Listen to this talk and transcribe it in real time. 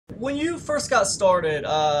When you first got started,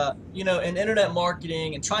 in internet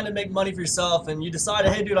marketing and trying to make money for yourself, and you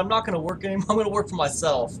decided, hey, dude, I'm not going to work anymore. I'm going to work for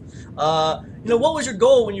myself. What was your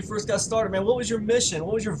goal when you first got started, man? What was your mission?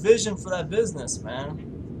 What was your vision for that business, man?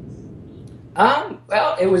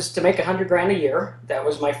 Well, it was to make 100 grand a year. That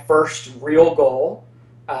was my first real goal.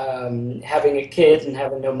 Having a kid and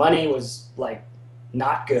having no money was like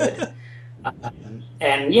not good.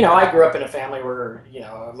 And I grew up in a family where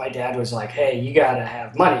my dad was like, "Hey, you gotta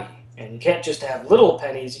have money, and you can't just have little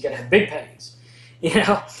pennies. You gotta have big pennies," you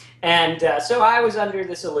know. And so I was under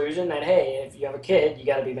this illusion that hey, if you have a kid, you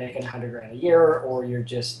got to be making 100 grand a year, or you're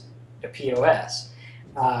just a POS.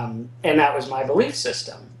 And that was my belief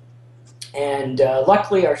system. And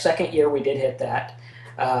luckily, our second year we did hit that.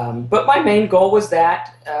 But my main goal was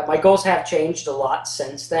that. My goals have changed a lot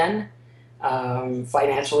since then.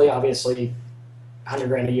 Financially, obviously, 100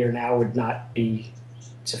 grand a year now would not be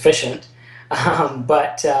sufficient.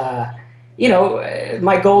 But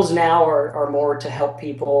my goals now are more to help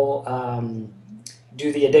people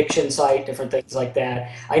do the addiction site, different things like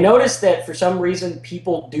that. I noticed that for some reason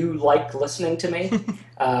people do like listening to me.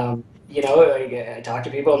 I talk to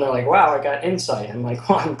people and they're like, "Wow, I got insight." I'm like,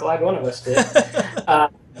 "Well, I'm glad one of us did." Uh,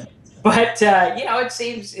 but it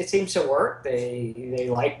seems to work. They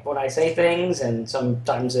like when I say things, and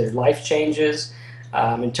sometimes their life changes.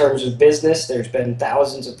 In terms of business, there's been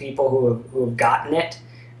thousands of people who have gotten it.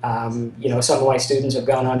 Some of my students have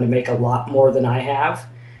gone on to make a lot more than I have,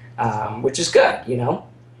 which is good.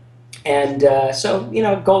 And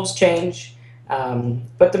goals change.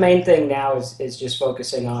 But the main thing now is just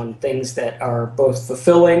focusing on things that are both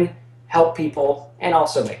fulfilling, help people, and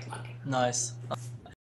also make money. Nice.